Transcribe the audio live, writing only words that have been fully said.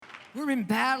We've been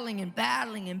battling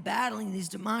these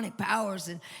demonic powers.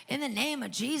 And in the name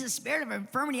of Jesus, spirit of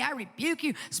infirmity, I rebuke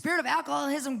you. Spirit of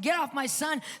alcoholism, get off my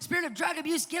son. Spirit of drug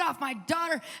abuse, get off my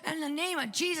daughter. And in the name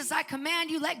of Jesus, I command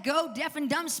you, let go, deaf and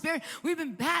dumb spirit. We've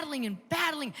been battling,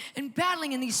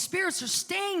 and these spirits are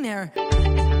staying there.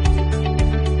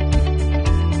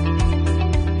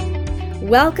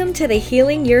 Welcome to the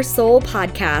Healing Your Soul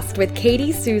podcast with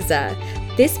Katie Souza.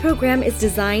 This program is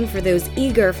designed for those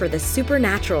eager for the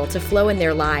supernatural to flow in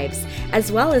their lives, as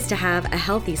well as to have a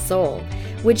healthy soul.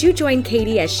 Would you join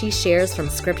Katie as she shares from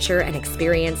scripture and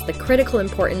experience the critical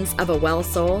importance of a well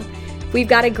soul? We've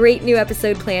got a great new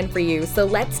episode planned for you, so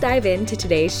let's dive into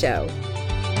today's show.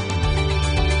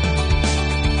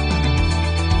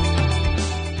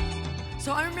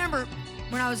 So I remember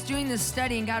when I was doing this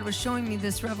study and God was showing me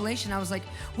this revelation, I was like,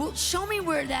 well, show me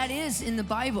where that is in the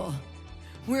Bible.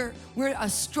 Where a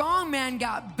strong man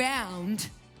got bound,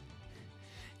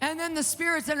 and then the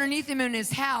spirits underneath him in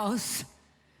his house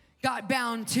got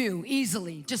bound too,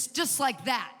 easily, just like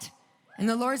that. And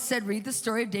the Lord said, read the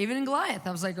story of David and Goliath.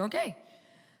 I was like, okay.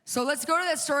 So let's go to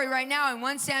that story right now in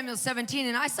 1 Samuel 17.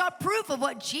 And I saw proof of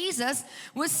what Jesus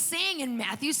was saying in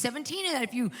Matthew 17, and that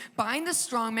if you bind the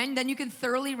strong man, then you can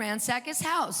thoroughly ransack his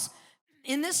house.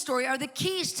 In this story are the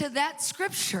keys to that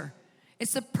scripture.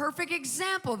 It's the perfect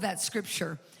example of that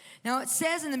scripture. Now, it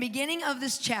says in the beginning of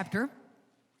this chapter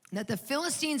that the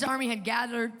Philistines' army had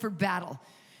gathered for battle,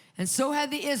 and so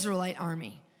had the Israelite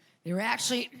army. They were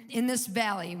actually in this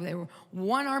valley.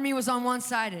 One army was on one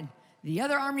side, and the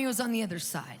other army was on the other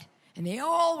side. And they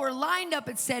all were lined up,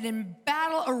 it said, in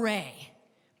battle array,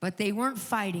 but they weren't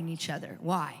fighting each other.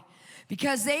 Why?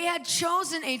 Because they had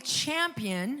chosen a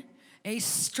champion, a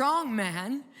strong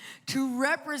man, to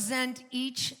represent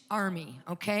each army,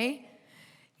 okay?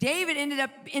 David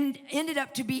ended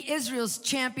up to be Israel's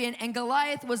champion, and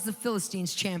Goliath was the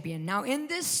Philistines' champion. Now, in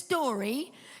this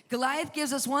story, Goliath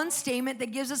gives us one statement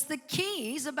that gives us the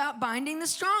keys about binding the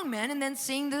strong man and then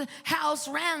seeing the house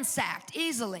ransacked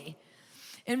easily.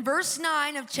 In verse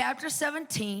 9 of chapter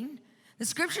 17, the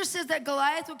scripture says that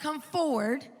Goliath would come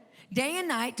forward day and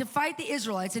night to fight the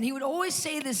Israelites, and he would always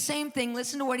say the same thing.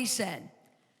 Listen to what he said.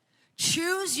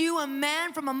 Choose you a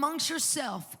man from amongst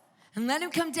yourself and let him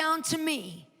come down to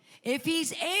me. If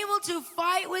he's able to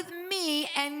fight with me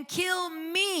and kill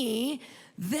me,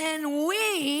 then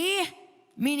we,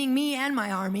 meaning me and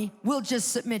my army, will just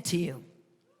submit to you.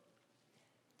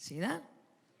 See that?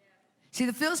 See,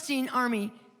 the Philistine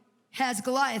army has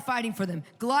Goliath fighting for them.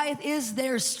 Goliath is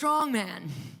their strong man.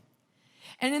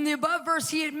 And in the above verse,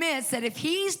 he admits that if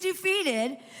he's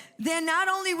defeated, then not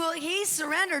only will he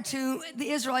surrender to the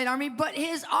Israelite army, but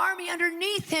his army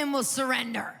underneath him will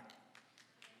surrender.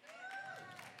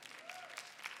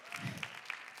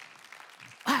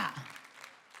 Wow.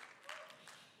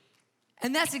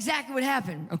 And that's exactly what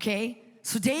happened, okay?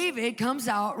 So David comes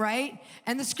out, right?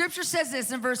 And the scripture says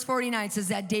this in verse 49. It says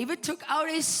that David took out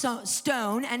a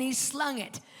stone and he slung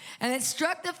it. And it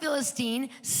struck the Philistine,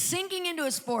 sinking into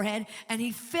his forehead, and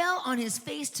he fell on his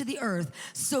face to the earth.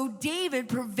 So David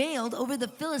prevailed over the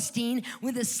Philistine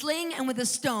with a sling and with a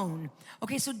stone.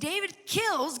 Okay, so David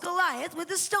kills Goliath with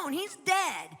a stone. He's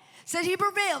dead. Said he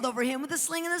prevailed over him with a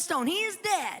sling and a stone. He is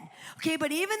dead. Okay,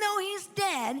 but even though he's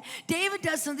dead, David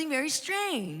does something very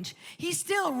strange. He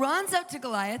still runs up to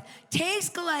Goliath, takes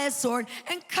Goliath's sword,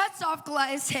 and cuts off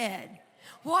Goliath's head.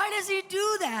 Why does he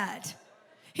do that?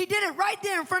 He did it right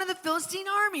there in front of the Philistine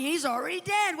army. He's already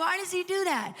dead. Why does he do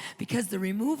that? Because the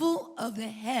removal of the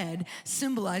head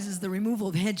symbolizes the removal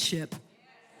of headship.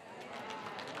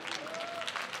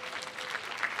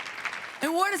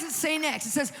 And what does it say next?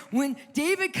 It says, when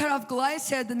David cut off Goliath's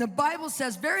head, then the Bible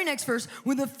says, very next verse,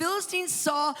 when the Philistines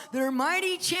saw their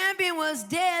mighty champion was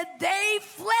dead, they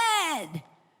fled.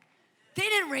 They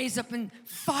didn't raise up and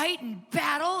fight and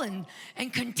battle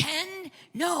and contend.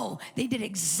 No, they did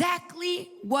exactly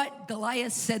what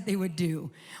Goliath said they would do.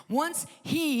 Once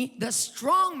he, the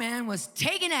strong man, was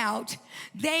taken out,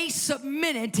 they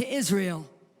submitted to Israel.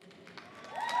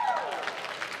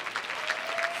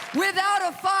 Without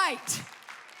a fight.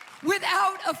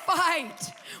 Without a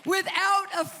fight. Without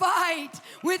a fight.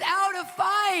 Without a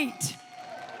fight.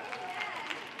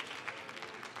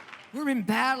 We've been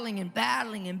battling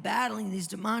these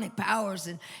demonic powers.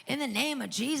 And in the name of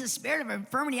Jesus, spirit of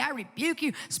infirmity, I rebuke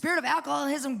you. Spirit of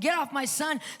alcoholism, get off my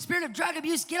son. Spirit of drug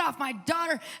abuse, get off my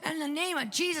daughter. And in the name of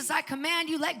Jesus, I command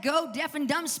you, let go, deaf and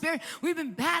dumb spirit. We've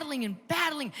been battling,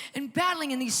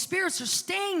 and these spirits are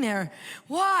staying there.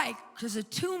 Why? Because of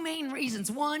two main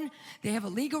reasons. One, they have a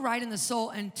legal right in the soul.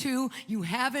 And two, you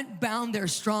haven't bound their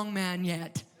strong man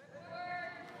yet.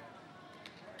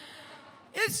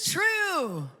 It's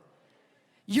true.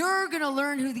 You're going to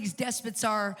learn who these despots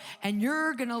are, and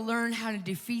you're going to learn how to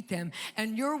defeat them.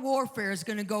 And your warfare is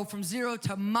going to go from 0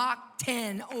 to Mach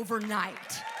 10 overnight.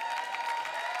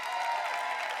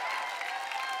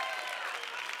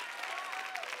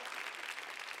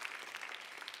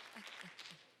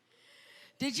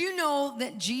 Did you know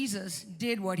that Jesus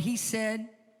did what he said?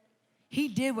 He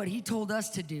did what he told us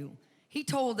to do. He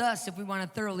told us if we want to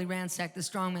thoroughly ransack the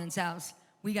strongman's house,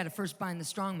 we got to first bind the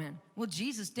strongman. Well,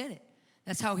 Jesus did it.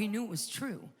 That's how he knew it was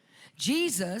true.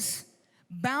 Jesus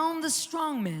bound the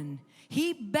strongmen.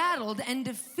 He battled and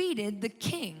defeated the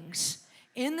kings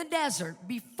in the desert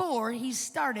before he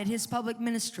started his public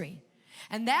ministry.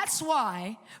 And that's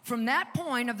why, from that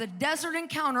point of the desert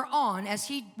encounter on, as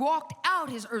he walked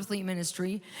out his earthly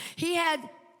ministry, he had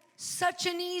such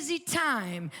an easy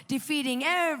time defeating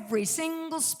every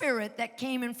single spirit that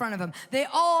came in front of him. They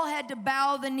all had to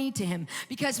bow the knee to him.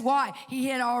 Because why? He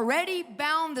had already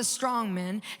bound the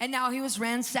strongmen, and now he was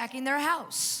ransacking their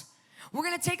house. We're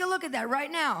going to take a look at that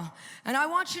right now. And I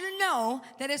want you to know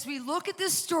that as we look at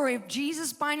this story of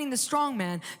Jesus binding the strong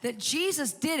man, that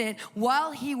Jesus did it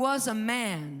while he was a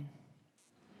man.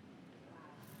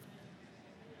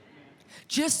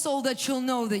 Just so that you'll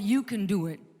know that you can do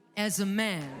it as a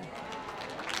man.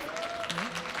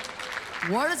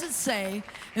 What does it say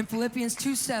in Philippians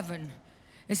 2:7?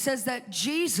 It says that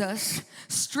Jesus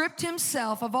stripped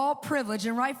himself of all privilege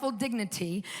and rightful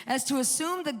dignity as to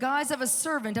assume the guise of a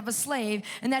servant, of a slave,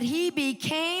 and that he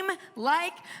became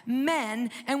like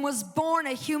men and was born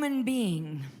a human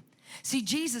being. See,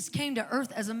 Jesus came to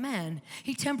earth as a man.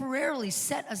 He temporarily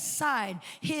set aside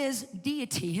his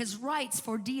deity, his rights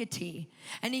for deity.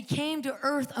 And he came to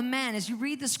earth a man. As you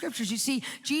read the scriptures, you see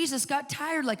Jesus got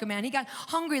tired like a man. He got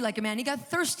hungry like a man. He got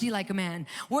thirsty like a man.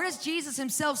 What does Jesus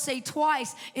himself say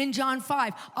twice in John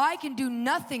 5? I can do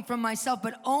nothing from myself,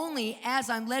 but only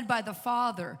as I'm led by the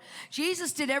Father.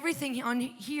 Jesus did everything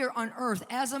here on earth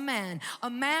as a man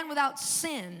without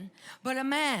sin, but a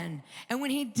man. And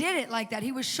when he did it like that,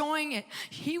 he was showing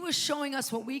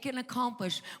us what we can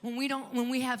accomplish when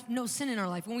we have no sin in our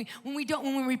life, when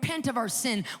we repent of our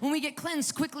sin, when we get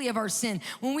cleansed quickly of our sin,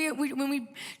 when we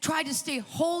try to stay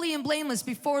holy and blameless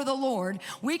before the Lord,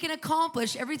 we can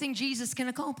accomplish everything Jesus can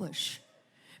accomplish.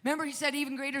 Remember, he said,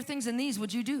 even greater things than these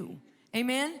would you do.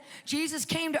 Amen? Jesus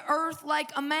came to earth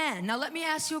like a man. Now let me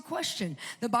ask you a question.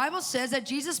 The Bible says that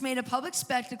Jesus made a public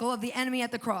spectacle of the enemy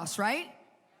at the cross, right?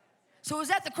 So it was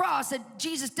at the cross that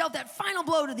Jesus dealt that final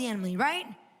blow to the enemy, right?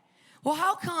 Well,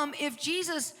 how come if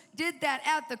Jesus did that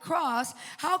at the cross,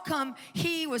 how come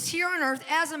he was here on earth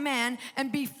as a man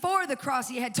and before the cross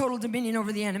he had total dominion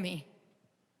over the enemy?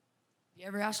 You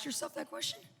ever asked yourself that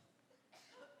question?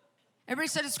 Everybody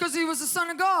said it's because he was the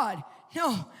Son of God.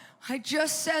 No, I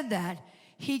just said that.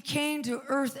 He came to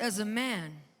earth as a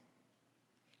man.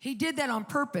 He did that on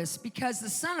purpose because the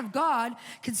Son of God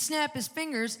could snap his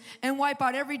fingers and wipe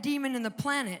out every demon in the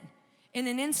planet in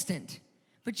an instant.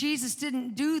 But Jesus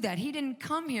didn't do that. He didn't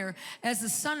come here as the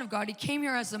Son of God. He came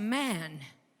here as a man.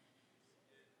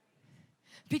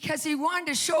 Because he wanted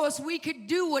to show us we could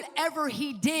do whatever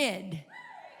he did.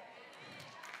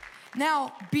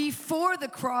 Now, before the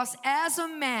cross, as a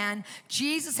man,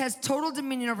 Jesus has total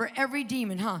dominion over every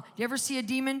demon, huh? Do you ever see a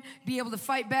demon be able to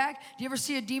fight back? Do you ever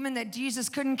see a demon that Jesus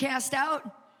couldn't cast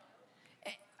out?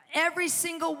 Every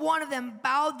single one of them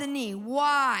bowed the knee.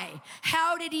 Why?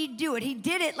 How did he do it? He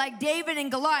did it like David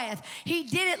and Goliath. He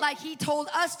did it like he told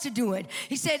us to do it.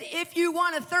 He said, if you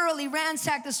want to thoroughly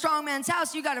ransack the strong man's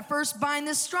house, you got to first bind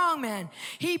the strong man.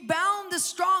 He bound the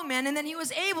strong man, and then he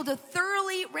was able to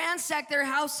thoroughly ransack their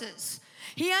houses.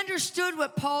 He understood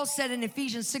what Paul said in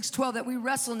Ephesians 6:12, that we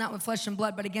wrestle not with flesh and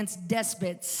blood, but against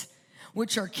despots,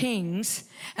 which are kings,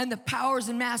 and the powers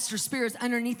and master spirits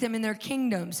underneath them in their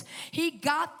kingdoms. He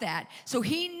got that. So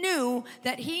he knew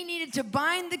that he needed to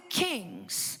bind the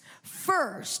kings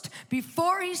first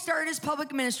before he started his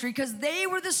public ministry, because they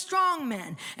were the strong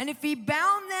men. And if he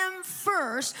bound them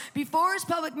first before his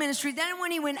public ministry, then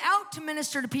when he went out to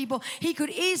minister to people, he could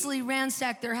easily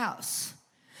ransack their house.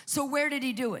 So where did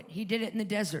he do it? He did it in the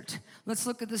desert. Let's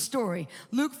look at the story.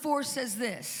 Luke 4 says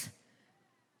this,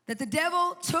 that the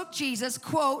devil took Jesus,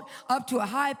 quote, up to a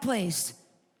high place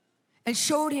and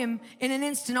showed him in an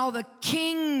instant all the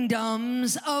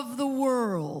kingdoms of the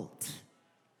world.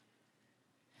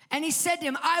 And he said to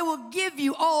him, I will give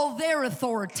you all their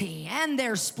authority and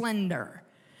their splendor.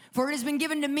 For it has been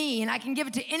given to me, and I can give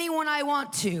it to anyone I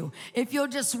want to. If you'll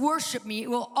just worship me, it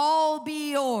will all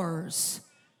be yours.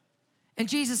 And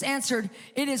Jesus answered,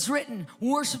 it is written,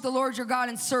 worship the Lord your God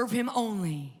and serve him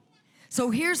only. So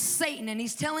here's Satan, and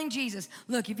he's telling Jesus,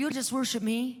 look, if you'll just worship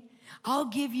me, I'll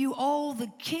give you all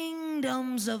the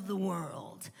kingdoms of the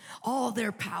world, all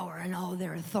their power and all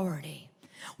their authority.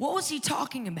 What was he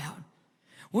talking about?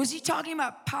 Was he talking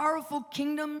about powerful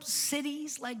kingdoms,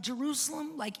 cities like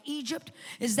Jerusalem, like Egypt?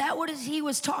 Is that what he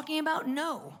was talking about?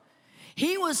 No.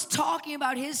 He was talking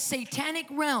about his satanic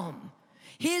realm,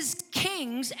 his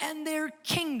kings and their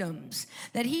kingdoms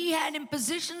that he had in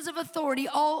positions of authority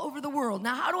all over the world.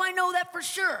 Now, how do I know that for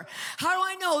sure? How do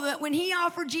I know that when he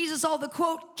offered Jesus all the,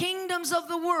 quote, kingdoms of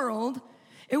the world,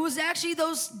 it was actually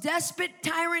those despot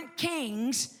tyrant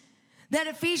kings that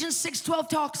Ephesians 6:12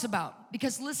 talks about?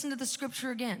 Because listen to the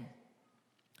scripture again.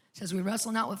 It says, we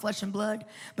wrestle not with flesh and blood,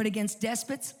 but against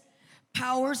despots,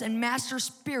 powers, and master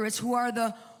spirits who are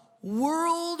the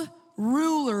world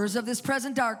rulers of this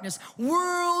present darkness.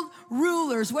 World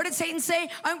rulers. What did Satan say?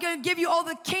 I'm going to give you all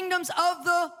the kingdoms of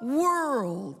the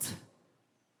world.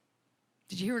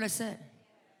 Did you hear what I said?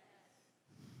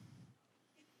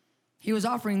 He was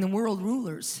offering the world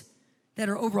rulers that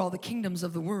are over all the kingdoms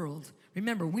of the world.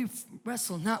 Remember, we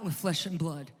wrestle not with flesh and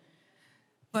blood,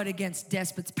 but against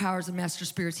despots, powers, and master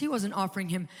spirits. He wasn't offering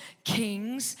him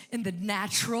kings in the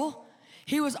natural.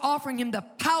 He was offering him the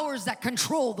powers that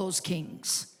control those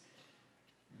kings.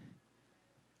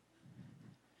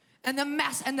 And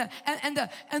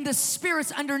the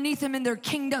spirits underneath him in their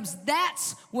kingdoms.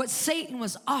 That's what Satan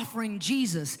was offering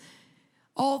Jesus.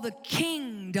 All the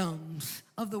kingdoms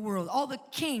of the world, all the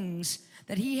kings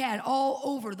that he had all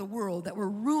over the world that were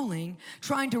ruling,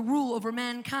 trying to rule over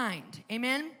mankind.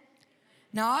 Amen?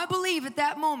 Now, I believe at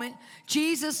that moment,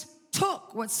 Jesus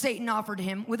took what Satan offered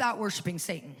him without worshiping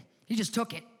Satan. He just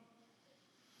took it.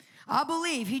 I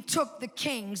believe he took the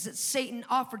kings that Satan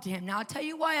offered to him. Now, I'll tell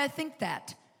you why I think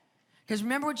that. Because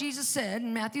remember what Jesus said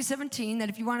in Matthew 17, that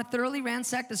if you want to thoroughly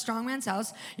ransack the strong man's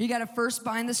house, you got to first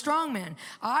bind the strong man.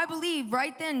 I believe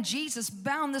right then Jesus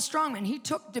bound the strong man. He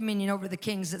took dominion over the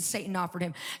kings that Satan offered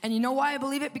him. And you know why I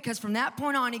believe it? Because from that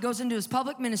point on, he goes into his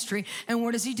public ministry, and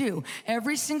what does he do?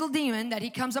 Every single demon that he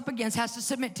comes up against has to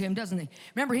submit to him, doesn't he?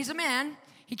 Remember, he's a man.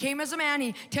 He came as a man.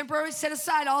 He temporarily set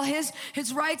aside all his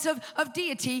rights of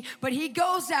deity, but he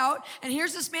goes out, and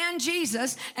here's this man,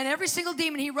 Jesus, and every single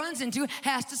demon he runs into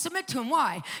has to submit to him.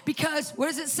 Why? Because what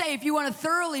does it say? If you want to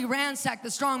thoroughly ransack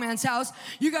the strong man's house,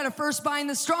 you got to first bind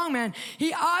the strong man.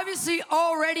 He obviously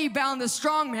already bound the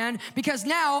strong man, because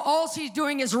now all he's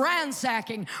doing is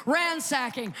ransacking.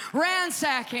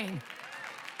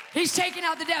 He's taking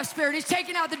out the deaf spirit. He's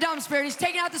taking out the dumb spirit. He's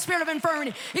taking out the spirit of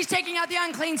infirmity. He's taking out the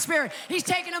unclean spirit. He's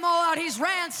taking them all out. He's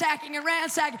ransacking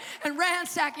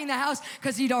the house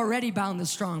because he'd already bound the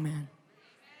strong man.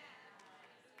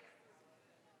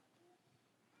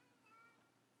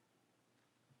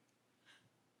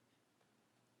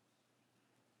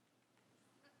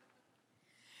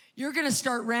 You're going to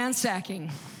start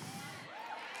ransacking.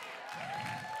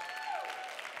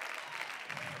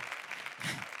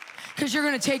 Because you're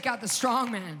going to take out the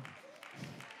strong man.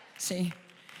 See?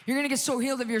 You're going to get so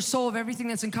healed of your soul, of everything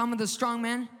that's in common with the strong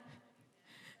man,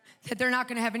 that they're not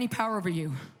going to have any power over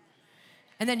you.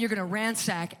 And then you're going to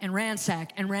ransack and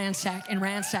ransack and ransack and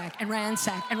ransack and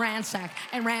ransack and ransack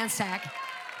and ransack.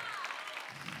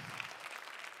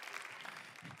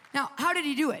 Now, how did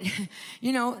he do it?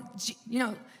 You know,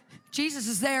 Jesus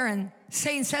is there, and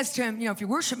Satan says to him, if you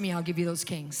worship me, I'll give you those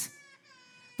kings.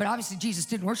 But obviously, Jesus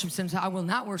didn't worship him, so I will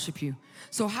not worship you.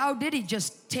 So how did he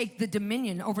just take the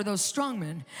dominion over those strong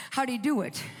men? How did he do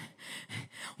it?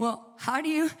 Well, how do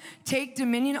you take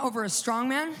dominion over a strong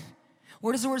man?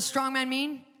 What does the word strong man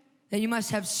mean? That you must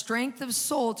have strength of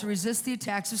soul to resist the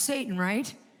attacks of Satan,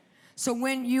 right? So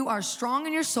when you are strong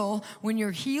in your soul, when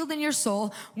you're healed in your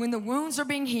soul, when the wounds are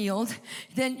being healed,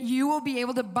 then you will be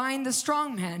able to bind the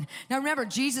strong man. Now remember,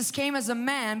 Jesus came as a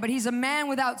man, but he's a man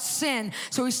without sin.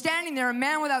 So he's standing there, a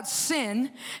man without sin,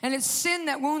 and it's sin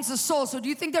that wounds the soul. So do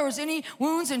you think there was any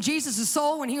wounds in Jesus'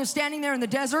 soul when he was standing there in the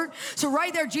desert? So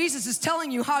right there, Jesus is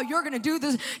telling you how you're going to do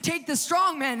this, take the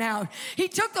strong man out. He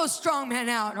took those strong men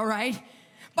out, all right?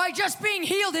 By just being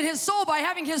healed in his soul, by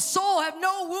having his soul have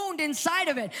no wound inside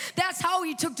of it. That's how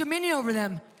he took dominion over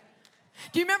them.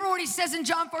 Do you remember what he says in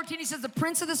John 14? He says, the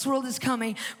prince of this world is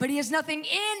coming, but he has nothing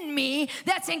in me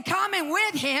that's in common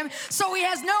with him, so he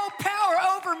has no power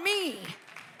over me.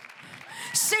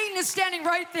 Satan is standing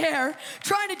right there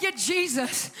trying to get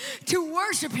Jesus to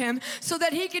worship him so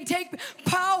that he can take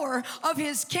power of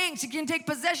his kings. He can take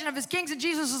possession of his kings. And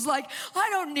Jesus is like, I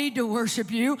don't need to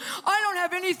worship you. I don't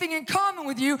have anything in common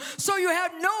with you, so you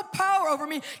have no power over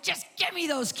me. Just give me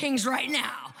those kings right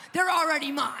now. They're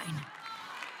already mine.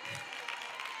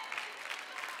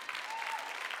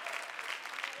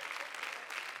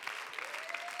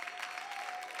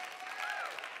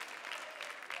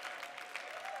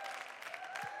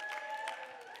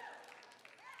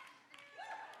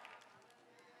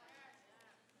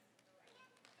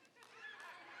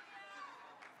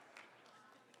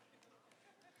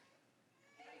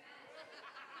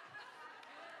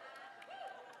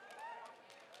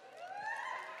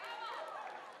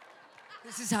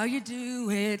 This is how you do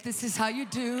it. This is how you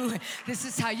do it. This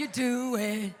is how you do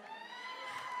it.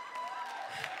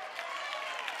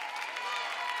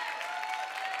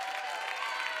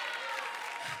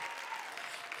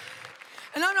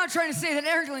 And I'm not trying to say that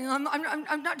arrogantly. I'm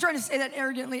not trying to say that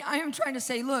arrogantly. I am trying to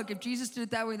say, look, if Jesus did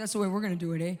it that way, that's the way we're going to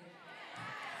do it, eh?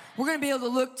 We're going to be able to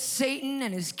look Satan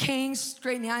and his kings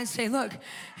straight in the eye and say, look,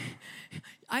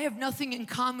 I have nothing in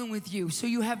common with you, so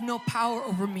you have no power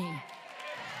over me.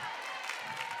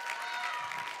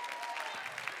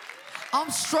 I'm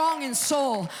strong in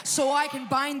soul, so I can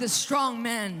bind the strong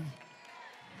men.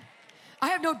 I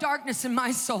have no darkness in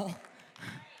my soul,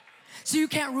 so you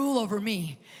can't rule over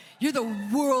me. You're the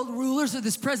world rulers of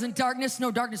this present darkness. No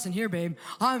darkness in here, babe.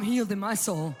 I'm healed in my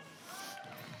soul.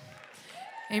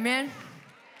 Amen?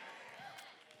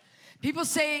 People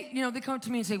say, they come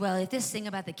to me and say, well, if this thing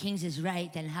about the kings is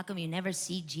right, then how come you never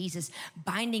see Jesus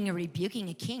binding or rebuking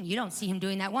a king? You don't see him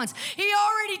doing that once. He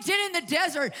already did it in the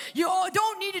desert. You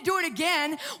don't need to do it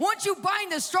again. Once you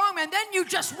bind the strong man, then you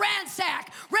just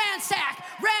ransack.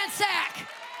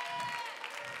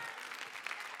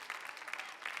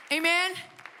 Amen?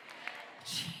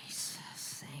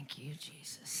 Jesus, thank you,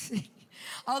 Jesus.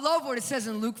 I love what it says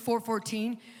in Luke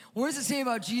 4:14. What does it say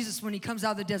about Jesus when he comes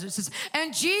out of the desert? It says,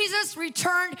 and Jesus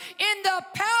returned in the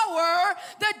power,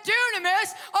 the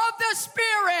dunamis of the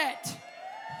Spirit.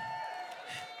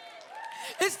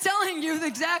 It's telling you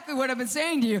exactly what I've been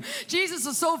saying to you. Jesus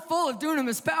was so full of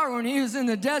dunamis power when he was in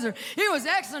the desert. He was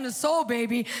excellent in soul,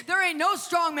 baby. There ain't no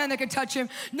strong man that can touch him.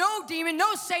 No demon,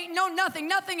 no Satan, no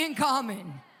nothing in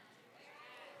common.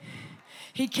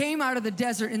 He came out of the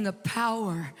desert in the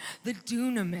power, the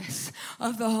dunamis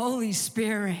of the Holy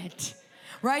Spirit.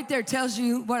 Right there tells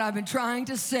you what I've been trying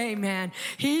to say, man.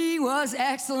 He was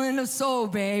excellent of soul,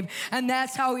 babe. And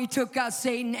that's how he took out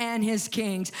Satan and his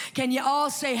kings. Can you all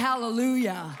say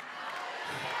hallelujah?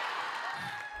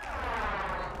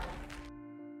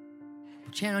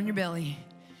 Put your hand on your belly.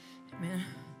 Amen.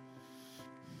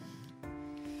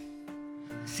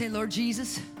 Say, Lord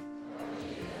Jesus,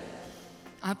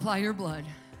 I apply your blood.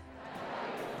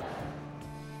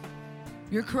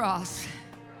 Your cross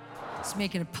is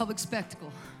making a public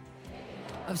spectacle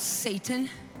of Satan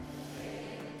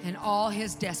and all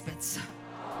his despots.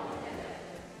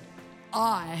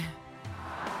 I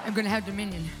am going to have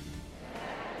dominion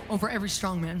over every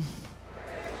strong man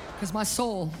because my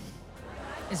soul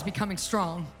is becoming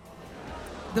strong.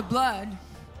 The blood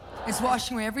is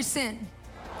washing away every sin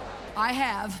I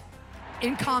have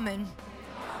in common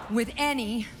with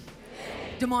any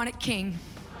demonic king.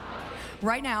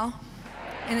 Right now,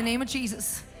 in the name of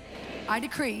Jesus, I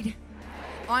decreed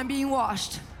I'm being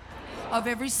washed of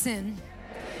every sin,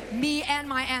 me and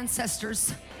my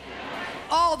ancestors,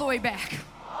 all the way back,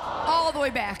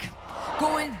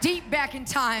 going deep back in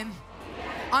time.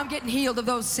 I'm getting healed of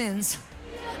those sins.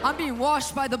 I'm being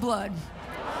washed by the blood.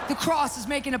 The cross is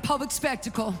making a public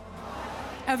spectacle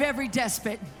of every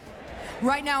despot.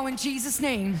 Right now, in Jesus'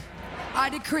 name, I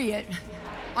decree it.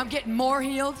 I'm getting more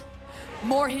healed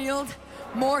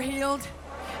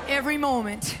every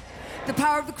moment. The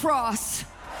power of the cross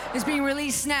is being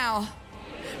released now,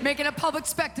 making a public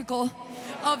spectacle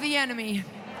of the enemy.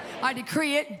 I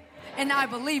decree it, and I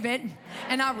believe it,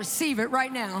 and I receive it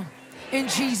right now in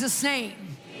Jesus' name.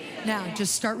 Now,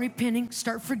 just start repenting,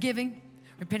 start forgiving,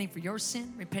 repenting for your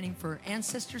sin, repenting for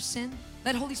ancestors' sin.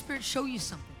 Let Holy Spirit show you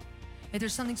something. If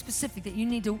there's something specific that you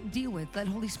need to deal with, let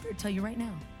Holy Spirit tell you right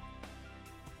now.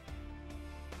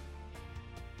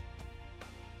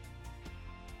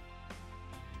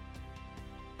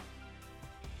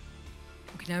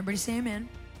 Okay, now everybody say amen.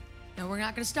 Now we're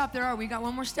not going to stop there, are we? Got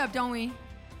one more step, don't we?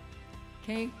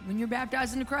 Okay, when you're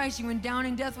baptized into Christ, you went down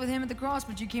in death with him at the cross,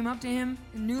 but you came up to him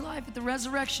in new life at the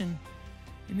resurrection.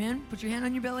 Amen? Put your hand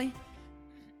on your belly.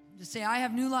 Just say, I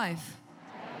have new life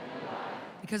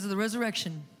because of the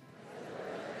resurrection.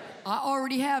 I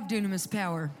already have dunamis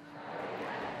power,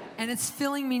 and it's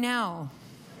filling me now.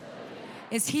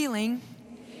 It's healing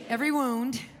every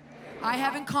wound I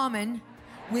have in common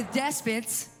with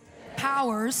despots,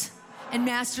 powers, and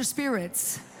master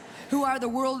spirits who are the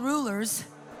world rulers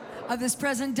of this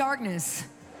present darkness.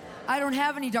 I don't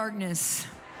have any darkness.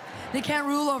 They can't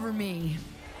rule over me.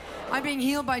 I'm being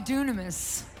healed by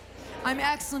dunamis. I'm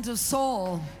excellent of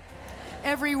soul.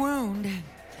 Every wound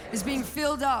is being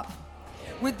filled up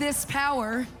with this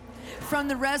power from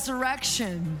the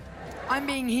resurrection. I'm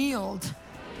being healed.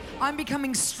 I'm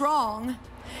becoming strong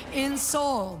in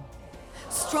soul.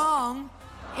 Strong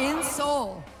in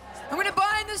soul. I'm going to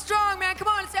bind the strong man. Come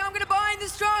on, say, I'm going to bind the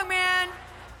strong man.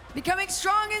 Becoming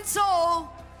strong in soul.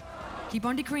 Keep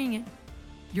on decreeing it.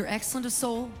 You're excellent of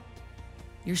soul.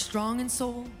 You're strong in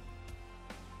soul.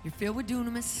 You're filled with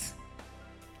dunamis.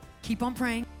 Keep on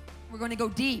praying. We're going to go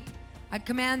deep. I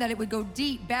command that it would go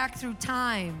deep back through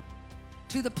time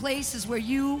to the places where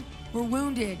you were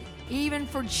wounded, even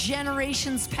for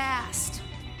generations past.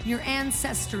 Your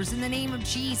ancestors, in the name of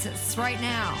Jesus, right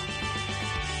now.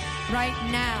 Right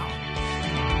now.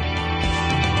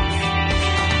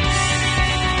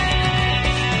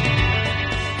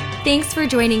 Thanks for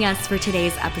joining us for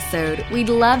today's episode. We'd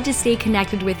love to stay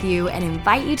connected with you and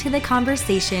invite you to the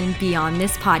conversation beyond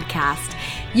this podcast.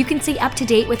 You can stay up to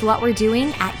date with what we're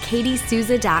doing at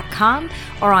katiesouza.com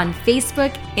or on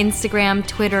Facebook, Instagram,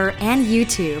 Twitter, and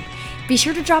YouTube. Be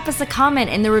sure to drop us a comment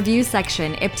in the review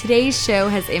section if today's show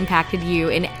has impacted you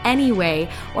in any way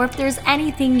or if there's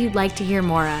anything you'd like to hear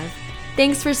more of.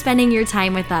 Thanks for spending your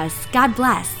time with us. God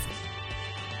bless.